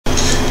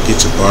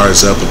get your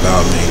bars up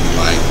about maybe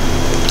like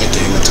at the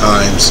end of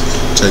times.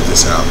 Check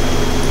this out.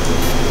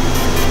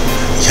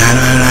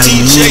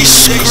 DJ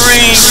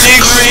Scream,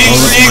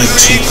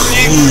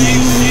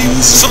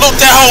 salute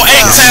that whole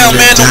A-Town,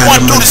 man, the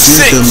 1 through the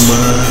 6.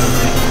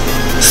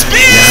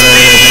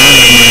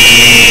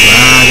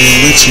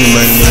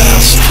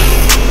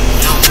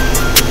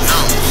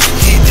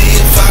 He did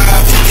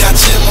 5, he got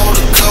 10 more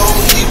to go.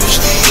 He was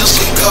the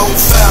instant go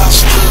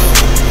faster.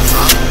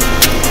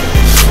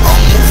 I'm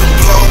moving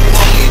blow,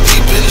 only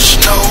deep in the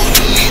snow.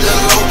 You need to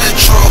load that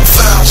truck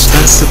faster.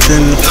 Faster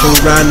than the pool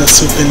riding,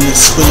 sipping and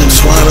swilling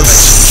waters.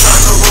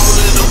 Tryna roll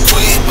it up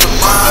quick, but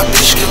my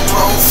bitch can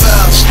roll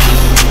faster.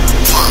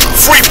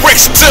 Free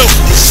bricks too.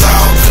 It's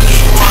all cause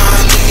you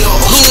riding in your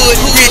hood,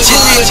 rigid.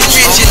 I'm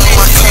in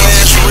my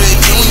class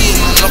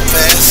reunion in a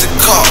passing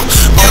car.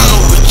 I'm the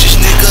richest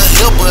nigga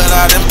here, but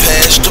I done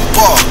passed the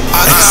bar.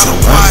 I got a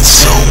watch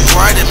so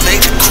bright it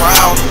make the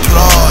crowd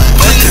applaud.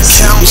 Bank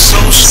account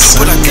so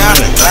stupid, I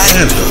gotta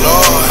thank the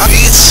Lord. I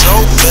get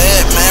so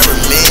bad,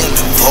 married men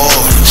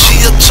divorced. She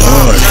a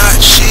top-notch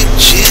shit,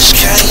 just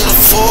can't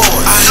afford.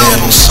 I had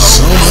on so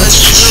much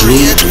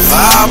jewelry at the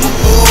Vibe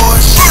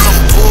Awards. I'm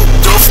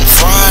booked up from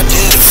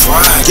Friday to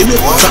Friday,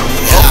 boy.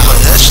 Upper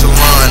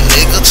echelon,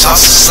 nigga, top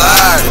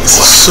society,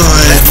 boy.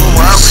 That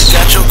Ferrari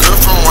got your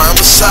girlfriend right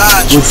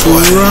beside you,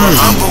 boy.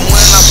 Remember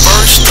when I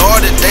first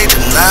started, they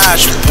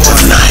denied you, boy.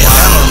 Now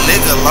a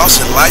nigga lost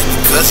his life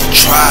because he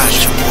tried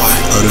you, boy.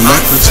 Oh, the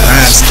mic was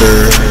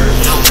faster.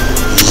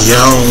 Yo,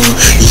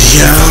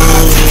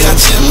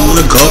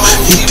 wanna go?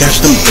 He got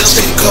them bricks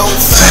that go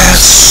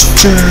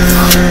faster.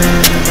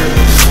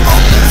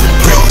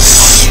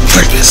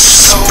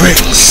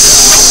 Bricks.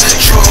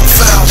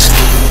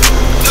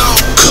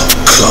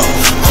 Go.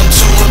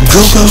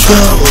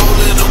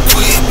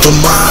 But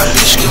my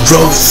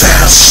roll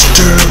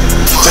faster.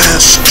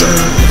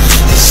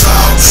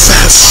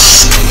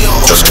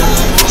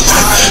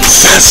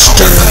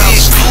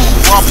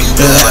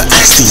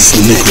 Ask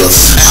these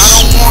niggas. I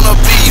don't wanna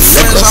be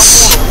friends, I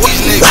wanna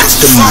these niggas.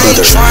 I ain't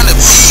tryna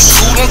be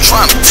cool, I'm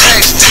tryna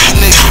tax these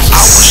niggas.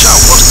 I wish I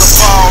was to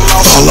fall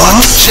off so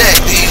I can jack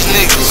these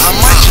niggas. I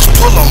might just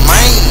pull them, I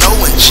ain't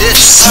knowing just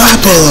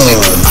slap em.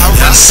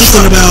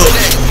 Something about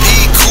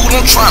be cool,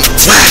 I'm tryna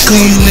tax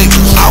these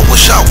niggas. I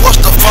wish I was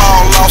to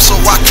fall off so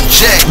I can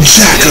jack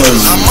these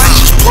niggas. I might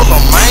just pull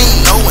them, I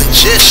ain't knowing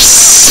just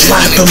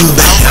slap them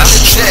back. I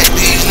wanna jack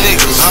these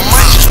niggas. I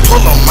might just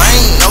pull them, I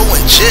ain't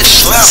knowing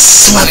just slap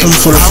them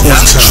for the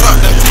fourth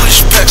time.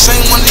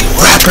 Ain't one of these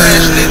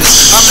rappers, nigga.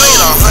 I made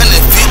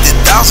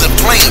 150,000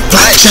 playing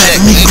blackjack,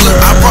 nigga.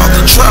 I brought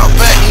the trap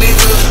back,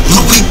 nigga.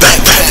 Louis back,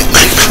 nigga.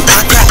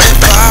 I got that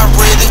fire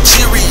red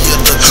interior,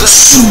 the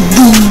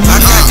I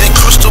got that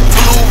crystal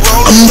blue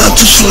roll. I'm not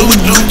too slow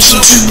with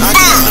Gucci too. I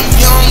got them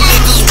young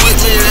niggas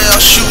with me, they'll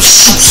shoot.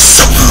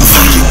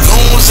 You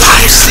goons at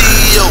the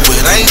CEO,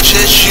 it ain't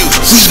just you.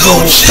 We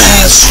go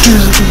faster.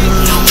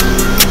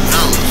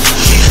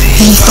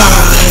 He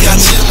fine.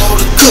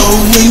 Go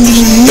when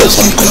you know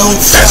I'm going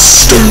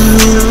faster.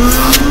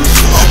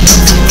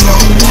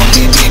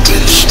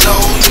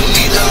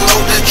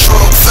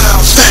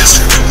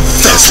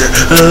 Faster,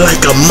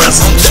 like a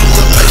muscle.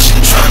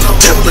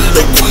 Temper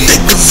like the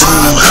niggas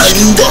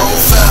in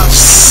Honda.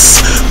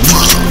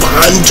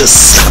 Rewind,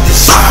 just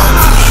stop.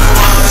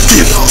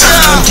 Fifth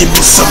time, give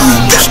me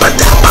some dappa.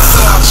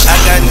 I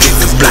got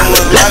niggas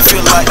blowing life,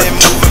 feel like they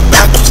moving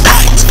backwards.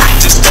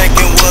 Just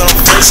thinking what I'm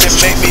facing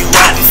make me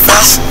rapping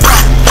faster.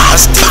 I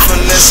still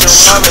finesse and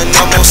robbing,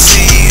 I'm on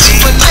CD.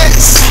 $1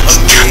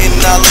 million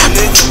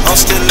nigga, I'm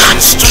still in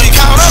the street.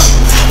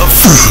 A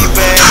free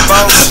bad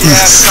boss,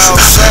 yeah, I call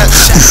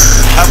shots.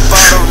 I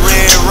bought a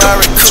red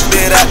Rari, cooked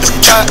it out the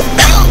pot.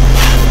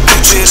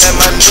 Tell that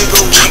my nigga,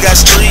 we got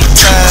street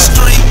time.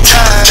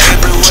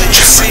 Everywhere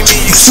you see me,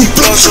 you see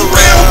plugs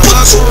around.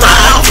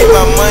 Keep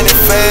my money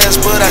fast,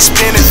 but I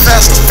spend it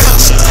faster.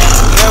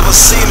 Never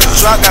seen a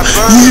drop, got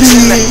birds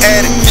in the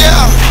attic.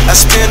 I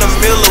spend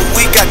 $1 million a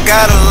week, I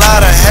got a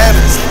lot of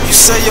habits. You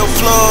say your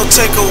plug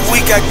take a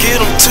week, I get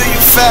them to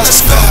you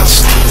fast.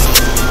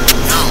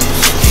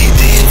 He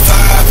did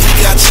 5, he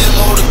got 10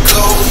 more to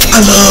go. I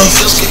love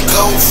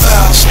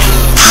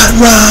hot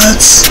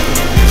rods,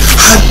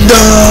 hot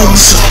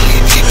dogs,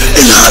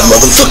 and hot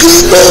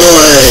motherfucking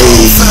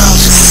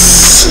boys.